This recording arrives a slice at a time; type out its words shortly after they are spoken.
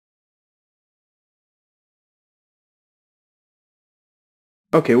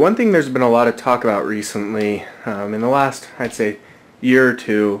Okay, one thing there's been a lot of talk about recently, in the last, I'd say, year or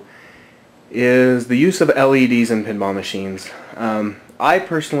two, is the use of LEDs in pinball machines. I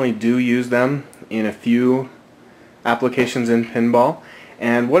personally do use them in a few applications in pinball,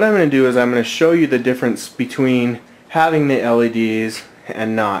 and what I'm going to do is I'm going to show you the difference between having the LEDs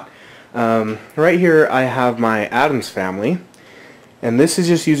and not. Right here I have my Addams Family, and this is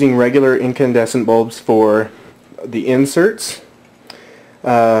just using regular incandescent bulbs for the inserts,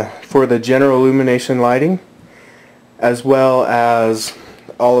 for the general illumination lighting, as well as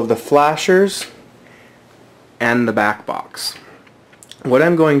all of the flashers and the back box. What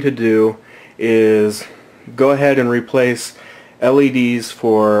I'm going to do is go ahead and replace LEDs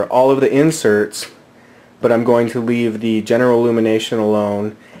for all of the inserts, but I'm going to leave the general illumination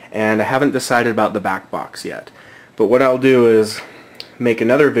alone, and I haven't decided about the back box yet. But what I'll do is make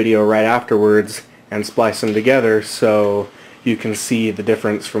another video right afterwards and splice them together so you can see the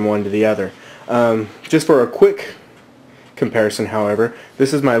difference from one to the other. Just for a quick comparison, however,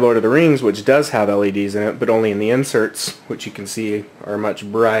 this is my Lord of the Rings, which does have LEDs in it, but only in the inserts, which you can see are much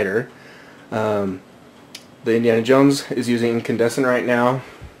brighter. The Indiana Jones is using incandescent right now.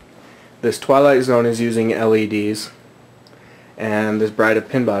 This Twilight Zone is using LEDs, and this Bride of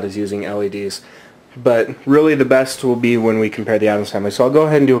Pinball is using LEDs. But really the best will be when we compare the Addams Family. So I'll go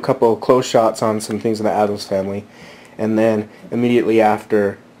ahead and do a couple of close shots on some things in the Addams Family, and then immediately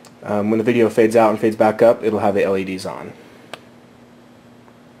after, when the video fades out and fades back up, it'll have the LEDs on.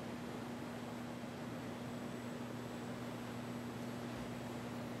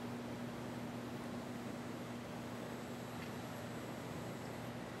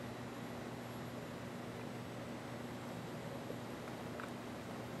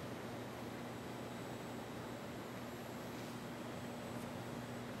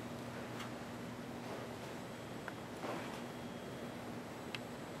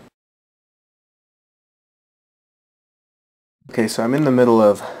 Okay, so I'm in the middle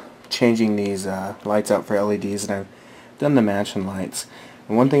of changing these lights out for LEDs, and I've done the mansion lights.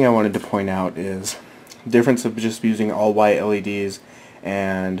 And one thing I wanted to point out is the difference of just using all white LEDs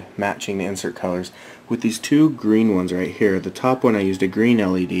and matching the insert colors. With these two green ones right here, the top one I used a green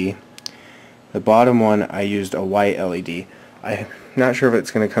LED, the bottom one I used a white LED. I'm not sure if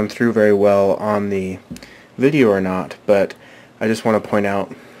it's going to come through very well on the video or not, but I just want to point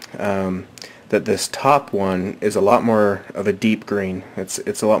out that this top one is a lot more of a deep green.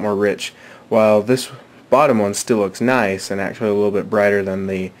 It's a lot more rich, while this bottom one still looks nice and actually a little bit brighter than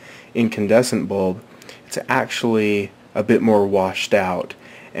the incandescent bulb. It's actually a bit more washed out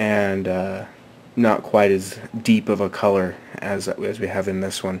and not quite as deep of a color as we have in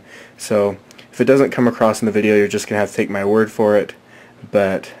this one. So if it doesn't come across in the video, you're just gonna have to take my word for it.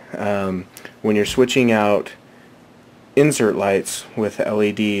 But when you're switching out insert lights with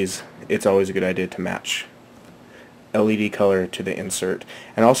LEDs, it's always a good idea to match LED color to the insert,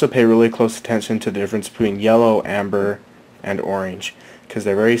 and also pay really close attention to the difference between yellow, amber, and orange, because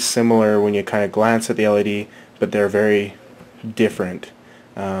they're very similar when you kind of glance at the LED, but they're very different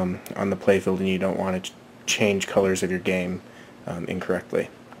on the playfield, and you don't want to change colors of your game incorrectly.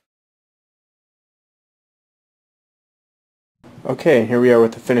 Okay, here we are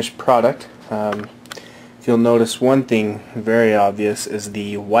with the finished product. If you'll notice, one thing very obvious is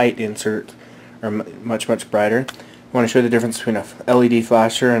the white insert are much brighter. I want to show the difference between a LED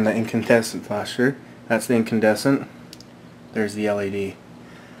flasher and the incandescent flasher. That's the incandescent. There's the LED.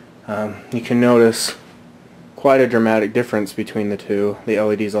 You can notice quite a dramatic difference between the two. The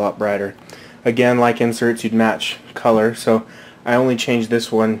LED is a lot brighter. Again, like inserts, you'd match color, so I only changed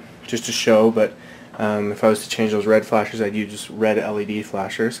this one just to show, but if I was to change those red flashers, I'd use just red LED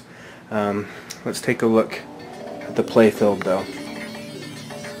flashers. Let's take a look at the playfield though.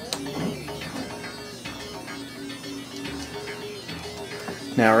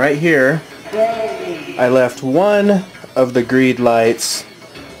 Now right here, I left one of the greed lights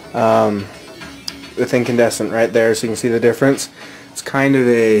with incandescent right there, so you can see the difference. It's kind of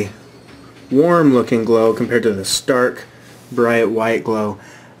a warm looking glow compared to the stark bright white glow.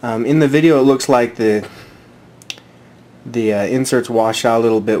 In the video it looks like the inserts wash out a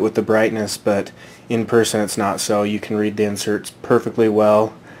little bit with the brightness, but in person it's not so. You can read the inserts perfectly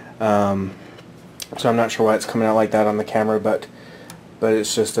well, so I'm not sure why it's coming out like that on the camera, but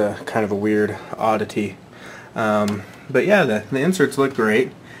it's just a kind of a weird oddity. But yeah, the inserts look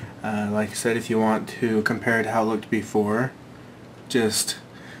great. Like I said, if you want to compare it to how it looked before, just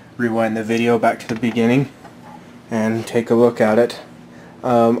rewind the video back to the beginning and take a look at it.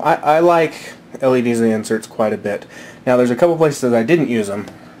 I like LEDs and inserts quite a bit. Now there's a couple places that I didn't use them,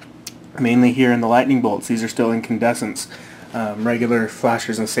 mainly here in the lightning bolts. These are still incandescents. regular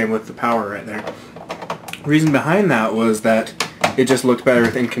flashers, and same with the power right there. Reason behind that was that it just looked better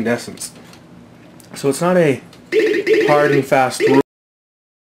with incandescents. So it's not a hard and fast rule